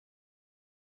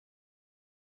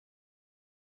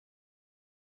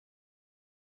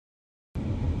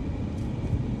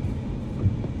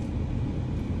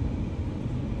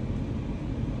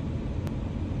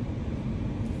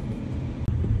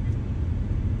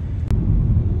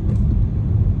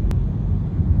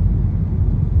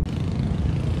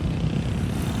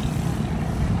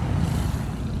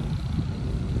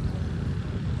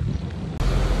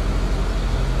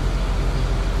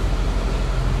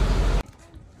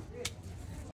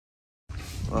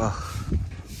Wow.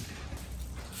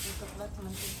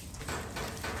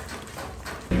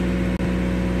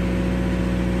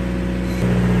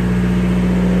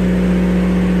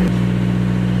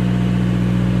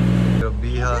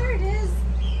 There it is.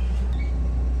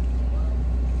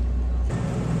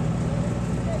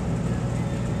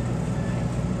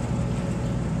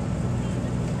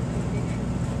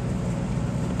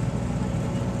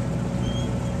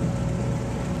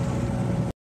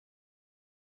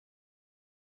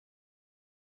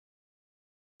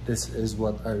 This is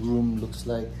what our room looks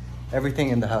like. Everything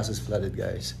in the house is flooded,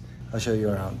 guys. I'll show you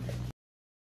around.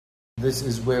 This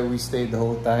is where we stayed the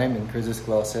whole time, in Chris's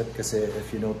closet, because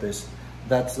if you notice,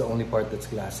 that's the only part that's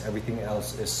glass. Everything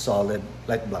else is solid,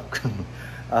 like block.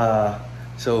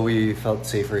 So we felt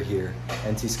safer here.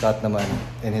 And si Scott naman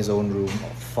in his own room,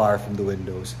 far from the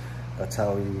windows. That's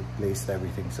how we placed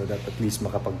everything, so that at least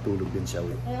makapagtulog din siya.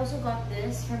 I also got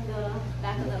this from the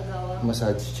back of the Agawa.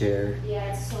 Massage chair. Yeah,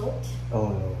 it's soaked.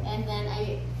 Oh no. And then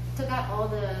I took out all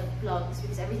the plugs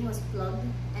because everything was plugged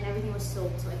and everything was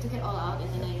soaked. So I took it all out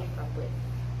and then I wrapped it.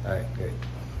 Alright, great.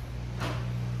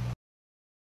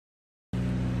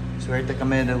 Swerte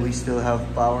kami that we still have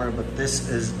power, but this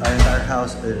is, our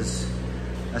house is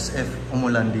as if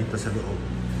umulan dito sa loob.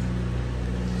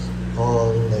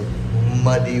 All like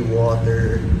muddy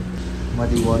water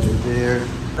there.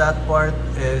 That part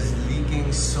is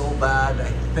leaking so bad. I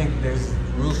think there's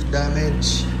roof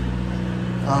damage.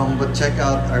 But check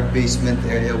out our basement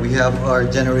area. We have our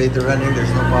generator running.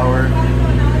 There's no power.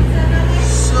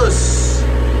 Sus!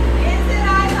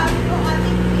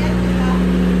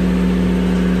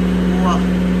 Wow.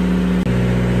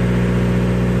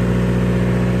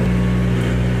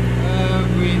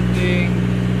 Everything.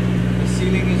 The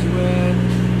ceiling is wet.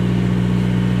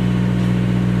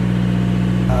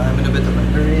 I'm in a bit of a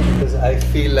hurry because I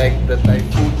feel like the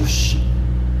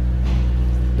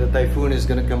typhoon is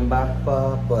gonna come back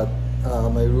pa, but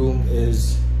my room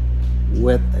is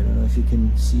wet. I don't know if you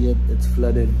can see it. It's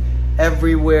flooded.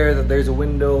 Everywhere that there's a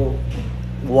window,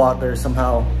 water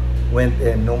somehow went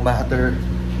in. No matter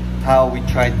how we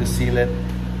tried to seal it,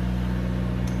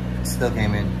 it still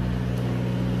came in.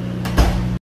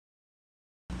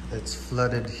 It's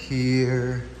flooded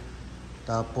here.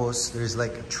 Tapos, there's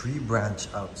like a tree branch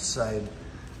outside.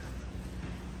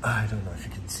 I don't know if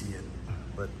you can see it,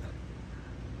 but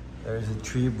there's a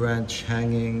tree branch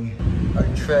hanging. Our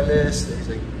trellis, there's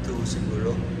like 2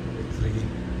 siguro, or 3.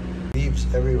 Leaves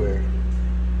everywhere.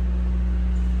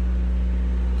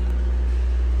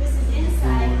 This is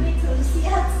inside. Wait till you see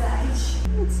outside.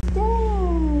 It's dead.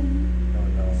 Oh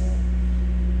no.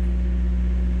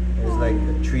 There's like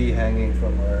a tree hanging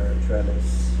from our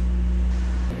trellis.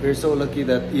 We're so lucky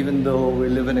that even though we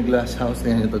live in a glass house,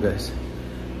 tingnan ito guys,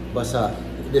 basa.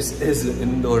 This is an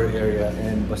indoor area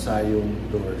and basa yung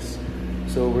doors.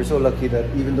 So we're so lucky that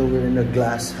even though we're in a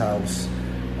glass house,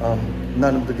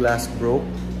 none of the glass broke.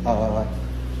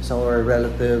 Some of our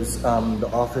relatives, the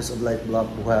office of Light Block,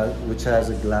 which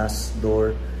has a glass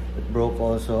door, it broke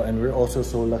also. And we're also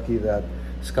so lucky that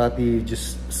Scotty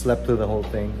just slept through the whole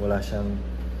thing. Wala siyang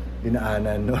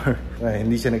dinaanan or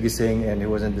hindi siya nagising, and he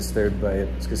wasn't disturbed by it.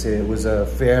 Kasi it was a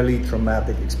fairly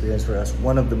traumatic experience for us.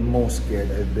 One of the most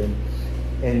scared I've been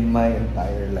in my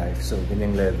entire life. So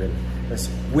ganyang level. There's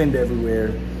wind everywhere.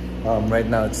 Right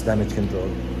now it's damage control.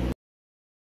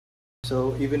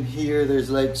 So even here there's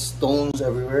like stones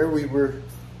everywhere. We were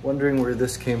wondering where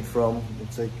this came from.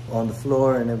 It's like on the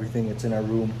floor and everything. It's in our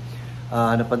room.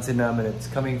 Napansin namin it's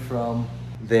coming from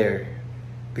there.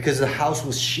 Because the house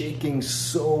was shaking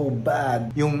so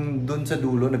bad. Yung dun sa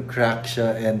dulo, nag-crack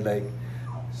siya, and like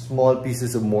small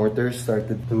pieces of mortar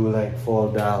started to like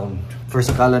fall down. First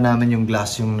akala namin yung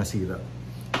glass yung nasira.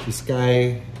 Si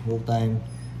Sky, whole time,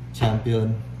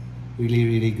 champion.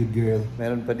 Really good girl.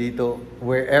 Meron pa dito,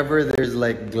 wherever there's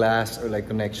like glass or like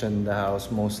connection in the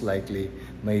house, most likely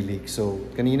may leak. So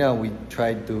kanina, we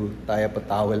tried to tie up a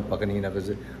towel pa kanina because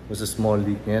it was a small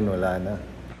leak. Ngayon, wala na.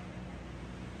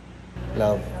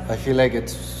 Love, I feel like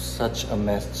it's such a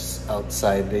mess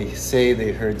outside. They say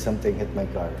they heard something hit my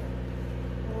car.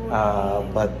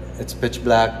 But it's pitch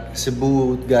black.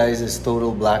 Cebu, guys, is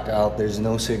total blackout. There's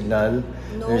no signal.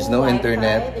 There's no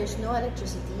internet. There's no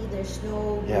electricity. There's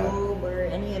no Globe or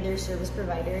any other service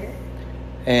provider.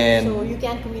 And so you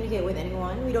can't communicate with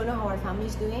anyone. We don't know how our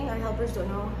family's doing. Our helpers don't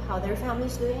know how their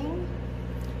family's doing.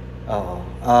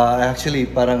 Actually,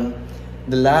 parang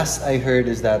the last I heard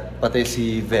is that pati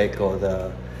si Veco,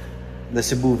 the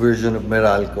Cebu version of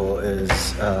Meralco, is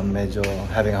medyo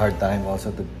having a hard time also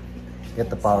to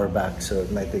get the power back, so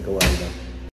it might take a while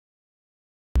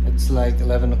though. It's like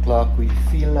 11 o'clock. We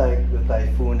feel like the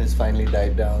typhoon has finally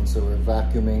died down, so we're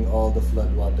vacuuming all the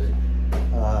flood water.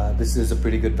 This is a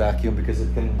pretty good vacuum because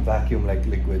it can vacuum like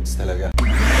liquids talaga.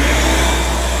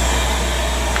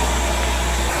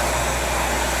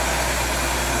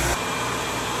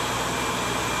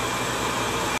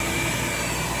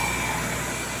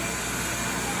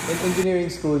 In engineering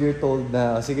school, you're told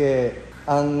na, sige,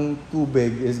 ang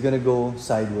tubig is gonna go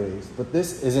sideways. But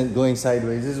this isn't going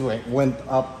sideways. This went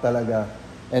up talaga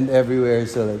and everywhere.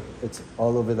 So like, it's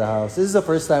all over the house. This is the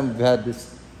first time we've had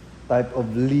this type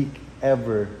of leak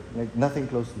ever. Like nothing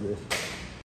close to this.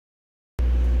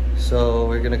 So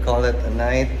we're gonna call it a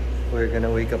night. We're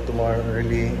gonna wake up tomorrow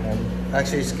early. I'm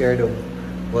actually scared of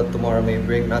what tomorrow may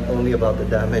bring. Not only about the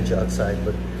damage outside,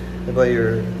 but about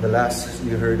the last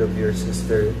you heard of your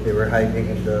sister, they were hiding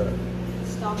in the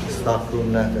stock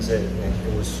room na kasi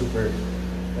it was super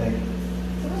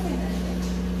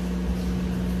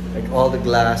like all the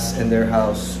glass in their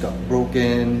house got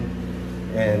broken,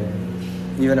 and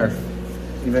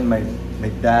even my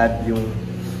dad, yung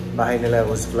bahay nila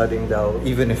was flooding daw.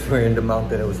 Even if we're in the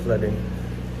mountain, it was flooding.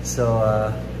 So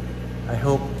I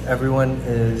hope everyone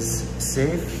is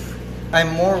safe. I'm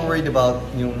more worried about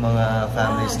yung mga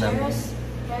families namin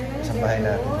sa bahay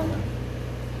natin.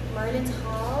 Marlon's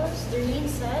house,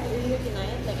 Darlene said earlier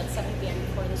tonight, like at 7 p.m.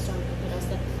 before the storm hit us,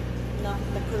 that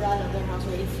the corral of their house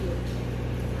already flew.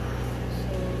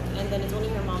 So, and then it's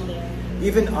only her mom there.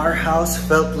 Even our house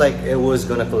felt like it was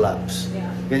gonna collapse.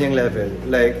 Yeah. Ganyang level.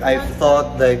 Like I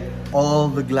thought like all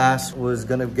the glass was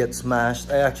gonna get smashed.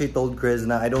 I actually told Chris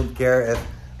na I don't care if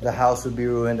the house would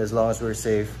be ruined as long as we're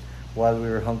safe, while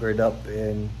we were hunkered up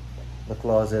in the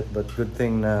closet. But good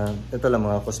thing na ito lang,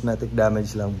 mga cosmetic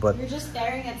damage lang. But you're just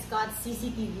staring at Scott's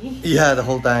CCTV. Yeah, the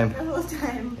whole time. The whole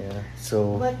time. Yeah.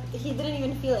 So. But he didn't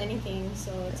even feel anything,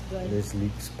 so it's good. There's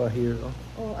leaks pa here.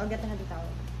 Oh, I'll get the hand towel.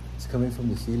 It's coming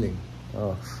from the ceiling.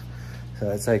 Oh,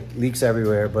 so it's like leaks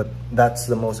everywhere. But that's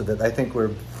the most of it. I think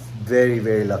we're very,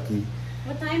 very lucky.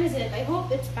 What time is it? I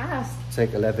hope it's past. It's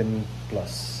like 11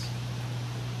 plus.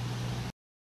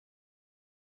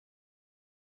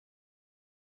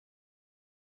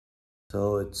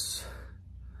 So it's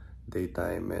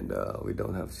daytime and we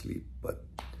don't have sleep, but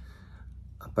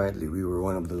apparently we were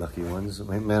one of the lucky ones.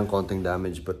 Mayroon konting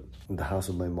damage, but the house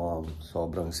of my mom,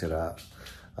 sobrang sira.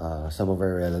 Some of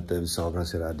our relatives, sobrang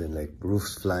sira din, like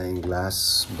roofs flying,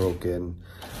 glass broken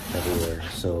everywhere.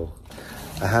 So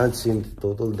I haven't seen the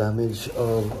total damage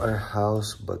of our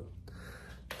house, but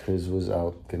Chris was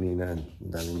out kanina and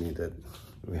telling me that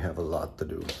we have a lot to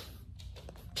do.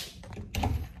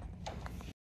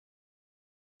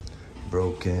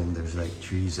 Broken, there's like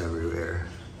trees everywhere.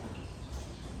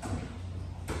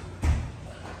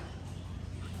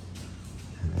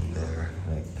 And then there,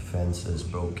 like the fence is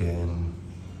broken.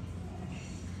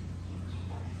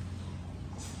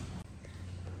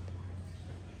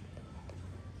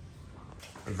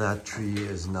 That tree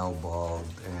is now bald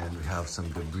and we have some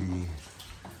debris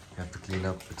we have to clean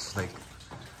up. It's like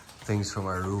things from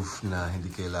our roof na hindi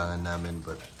kailangan namin,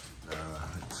 but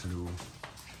it flew.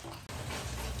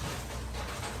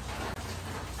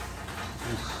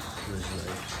 There's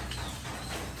like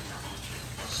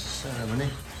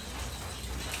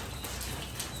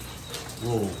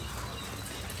whoa,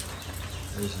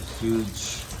 there's a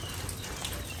huge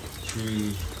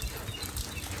tree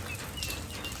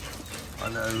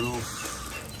on our roof.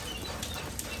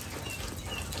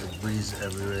 Debris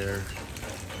everywhere.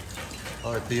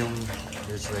 Oh,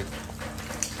 there's like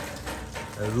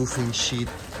a roofing sheet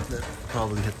that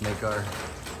probably hit my car.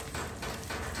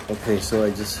 Okay, so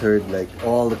I just heard like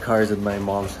all the cars in my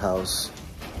mom's house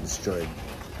destroyed.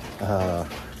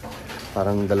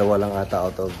 Parang dalawa lang ata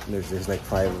out of, there's like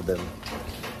 5 of them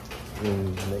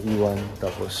yung naiwan.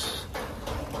 Tapos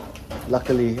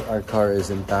luckily our car is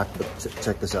intact, but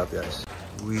check this out, guys.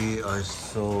 We are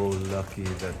so lucky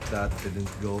that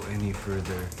didn't go any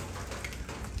further.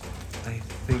 I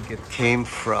think it came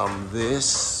from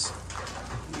this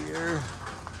here.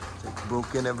 It's like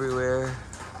broken everywhere.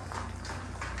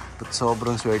 But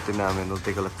sobrang swerte namin. We'll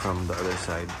take a look from the other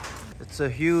side. It's a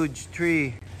huge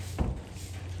tree.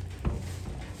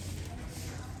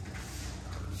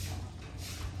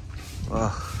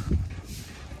 Wow.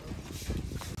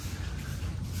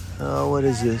 Oh, what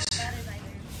is this?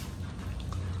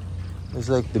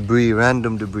 There's like debris,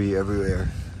 random debris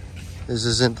everywhere. This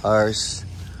isn't ours.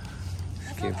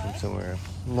 This came from somewhere.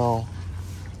 No.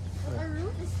 Our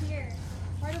roof is here.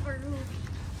 Part of our roof.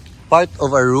 Part of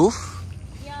our roof?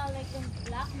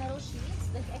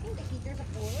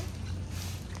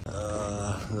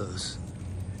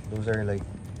 Those are like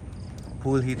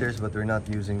pool heaters, but we're not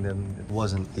using them. It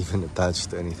wasn't even attached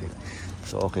to anything.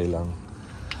 So okay lang.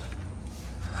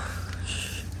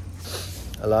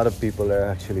 A lot of people are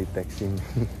actually texting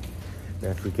me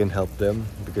that we can help them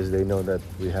because they know that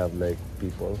we have like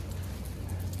people.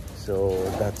 So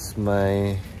that's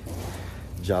my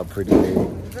job for the day.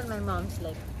 Even my mom's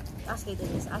like, ask Kate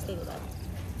this, ask Kate that.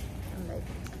 I'm like,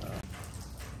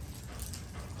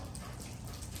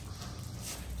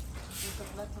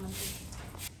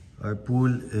 Our pool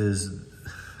is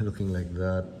looking like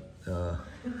that.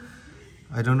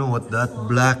 I don't know what that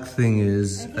black thing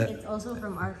is. I think it's also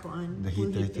from our one. The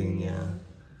heater thing, yeah.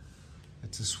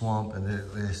 It's a swamp and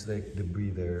there's like debris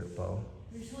there, pao.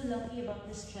 We're so lucky about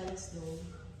this trellis though.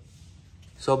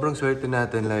 Sobrang swerte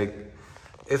natin, like,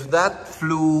 if that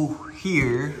flew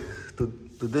here to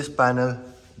this panel,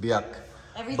 biyak.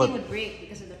 Everything would break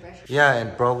because of the pressure. Yeah,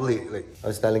 and probably, like, I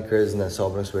was telling Chris na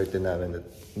sobrang swerte namin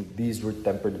that these were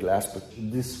tempered glass, but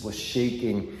this was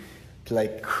shaking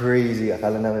like crazy.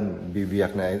 Akala namin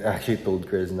bibiyak na. I actually told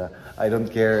Chris na I don't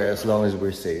care as long as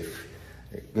we're safe.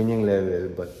 Like, ganyang level,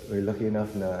 but we're lucky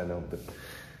enough na, but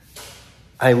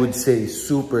I would say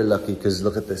super lucky because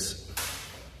look at this.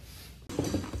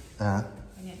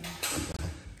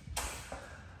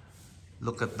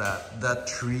 Look at that. That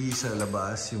tree sa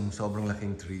labas, yung sobrang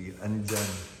laking tree, andyan.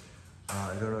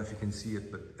 I don't know if you can see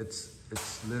it, but it's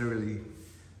literally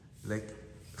like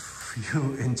a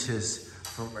few inches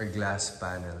from our glass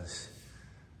panels.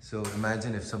 So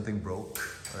imagine if something broke,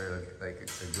 or like a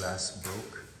glass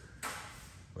broke.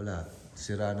 Wala,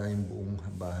 sira na yung buong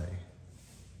bahay.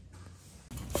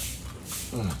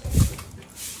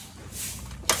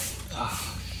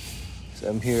 So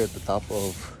I'm here at the top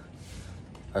of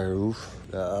our roof.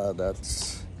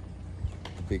 That's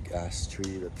a big ass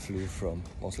tree that flew from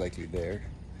most likely there.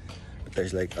 But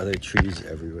there's like other trees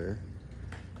everywhere.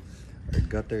 Our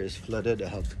gutter is flooded. I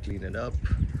have to clean it up.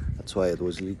 That's why it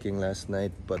was leaking last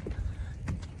night. But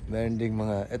meron ding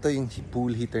mga, ito yung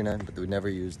pool heater namin, but we never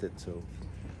used it, so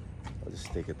I'll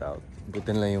just take it out.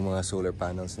 Butin lang yung mga solar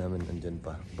panels namin nandyan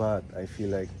pa. But I feel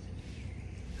like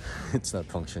it's not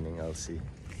functioning. I'll see.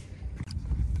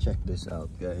 Check this out,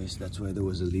 guys. That's why there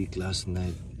was a leak last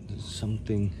night.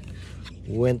 Something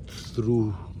went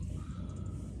through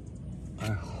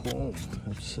our home.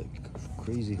 That's like a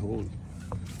crazy hole.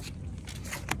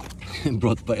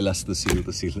 Brought by Elastosil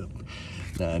to seal up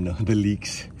the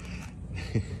leaks.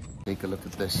 Take a look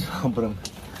at this.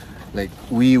 Like,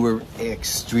 we were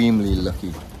extremely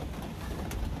lucky.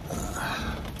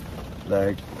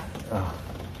 Oh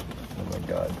my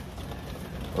god.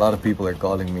 A lot of people are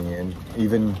calling me, and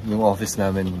even yung office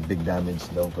namin, big damage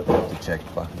daw, but I have to check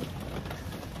pa.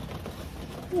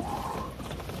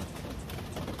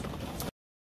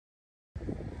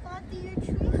 Tati, your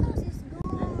treehouse is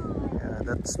gone. Yeah,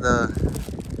 that's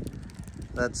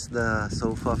the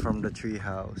sofa from the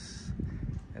treehouse,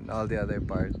 and all the other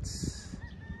parts.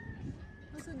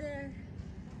 Also there,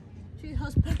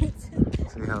 treehouse parts.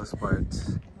 Treehouse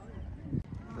parts.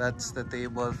 That's the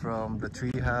table from the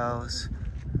treehouse.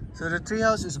 So the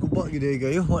treehouse is guba gid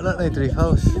kayo. Wala na yung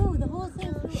treehouse. No, the whole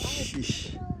thing flew out.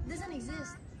 Sheesh. It doesn't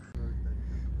exist.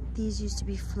 These used to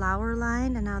be flower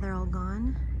lined and now they're all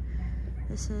gone.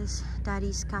 This is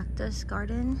Daddy's cactus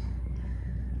garden.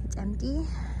 It's empty.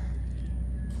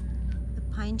 The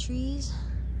pine trees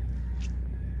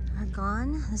are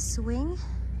gone. The swing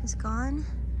is gone.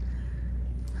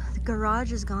 The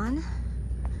garage is gone.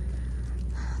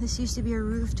 This used to be a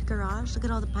roofed garage. Look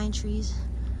at all the pine trees.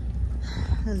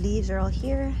 The leaves are all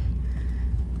here.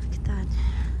 Look at that.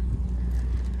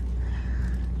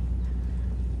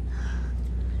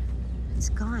 It's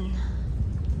gone.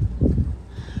 Look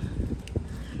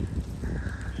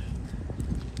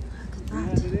at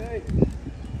that.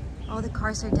 All the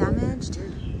cars are damaged.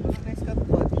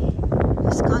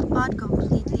 The Scott pod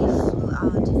completely flew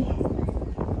out.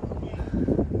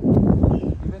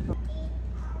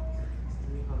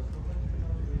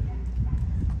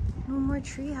 No more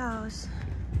treehouse.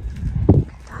 Look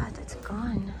at that, it's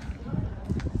gone.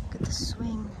 Look at the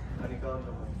swing.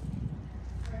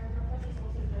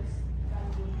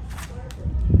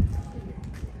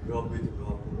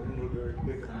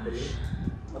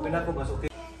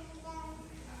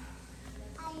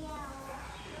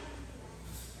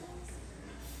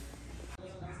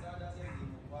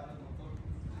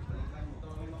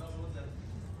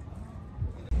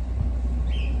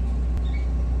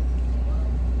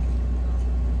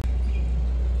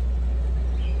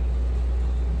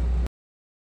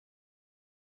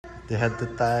 They had to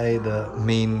tie the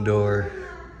main door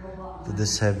to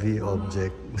this heavy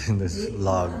object in this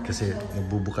log kasi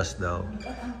nagbubukas daw.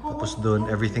 Tapos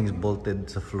doon, everything's bolted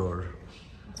sa floor.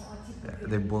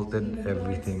 They bolted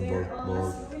everything.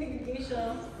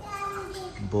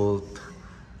 Bolt.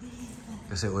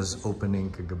 Kasi it was opening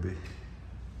kagabi.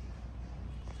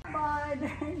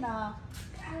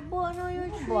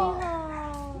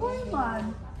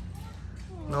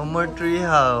 No more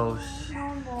treehouse.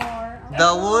 No more.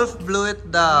 The wolf blew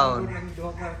it down.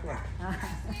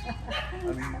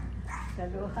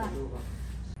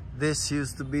 This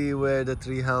used to be where the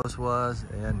treehouse was.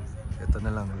 Ayan, ito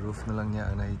na lang, roof na lang niya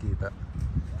ang nakikita.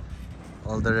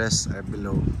 All the rest are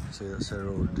below sa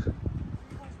road.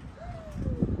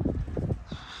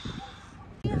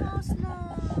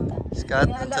 Scott,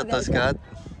 ano to Scott?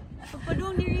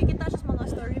 Pagpadong niri kita sa mga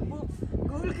storybook.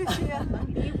 Google ka siya.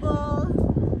 Ang table.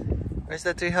 Where's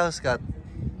the treehouse, Scott?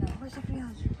 Where's the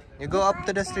treehouse? You go up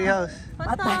to the treehouse.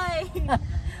 Patay!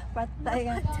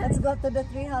 Patay. Let's go to the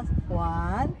treehouse.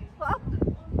 One. Up.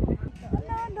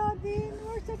 Daddy,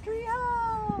 where's the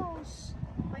treehouse?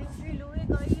 Pine tree, Louie,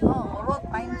 kayo. Oh, road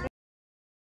pine tree.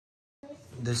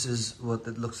 This is what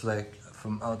it looks like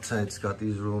from outside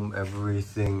Scotty's room.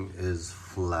 Everything is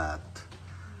flat.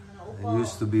 It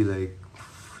used to be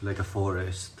like a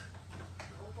forest.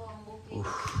 Oof.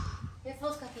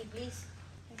 Please.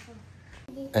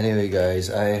 Anyway guys,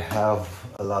 I have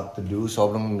a lot to do.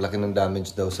 Sobrang laki ng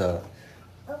damage daw sa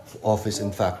office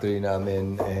and factory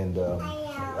namin, and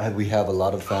we have a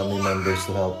lot of family members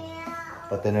to help.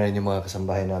 Pati na rin yung mga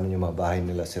kasambahay namin, yung mga bahay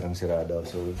nila sirang-sira daw.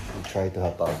 So we try to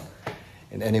help out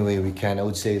in any way we can. I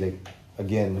would say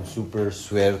again, super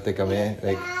swerte kami.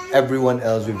 Like everyone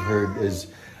else we've heard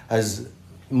has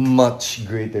much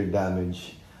greater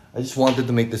damage. I just wanted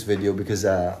to make this video because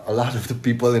a lot of the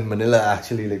people in Manila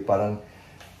actually parang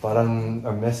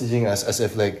are messaging us as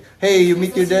if hey, you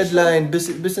meet your deadline,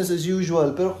 business as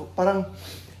usual. Pero parang,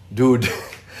 dude,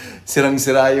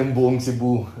 sirang-sira yung buong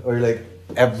Cebu, or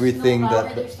everything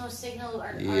that. There's no signal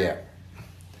or yeah.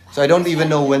 So I don't even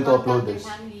know when to upload this.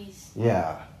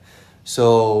 Yeah.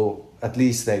 So at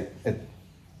least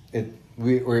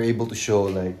we were able to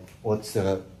show what's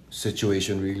the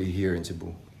situation really here in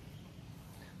Cebu.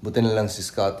 Buti na lang si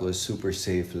Scott was super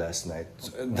safe last night.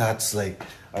 So that's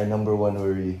our number one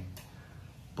worry.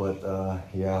 But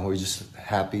yeah, we're just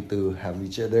happy to have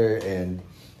each other and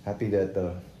happy that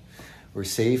we're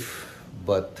safe.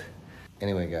 But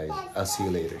anyway guys, I'll see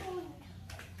you later.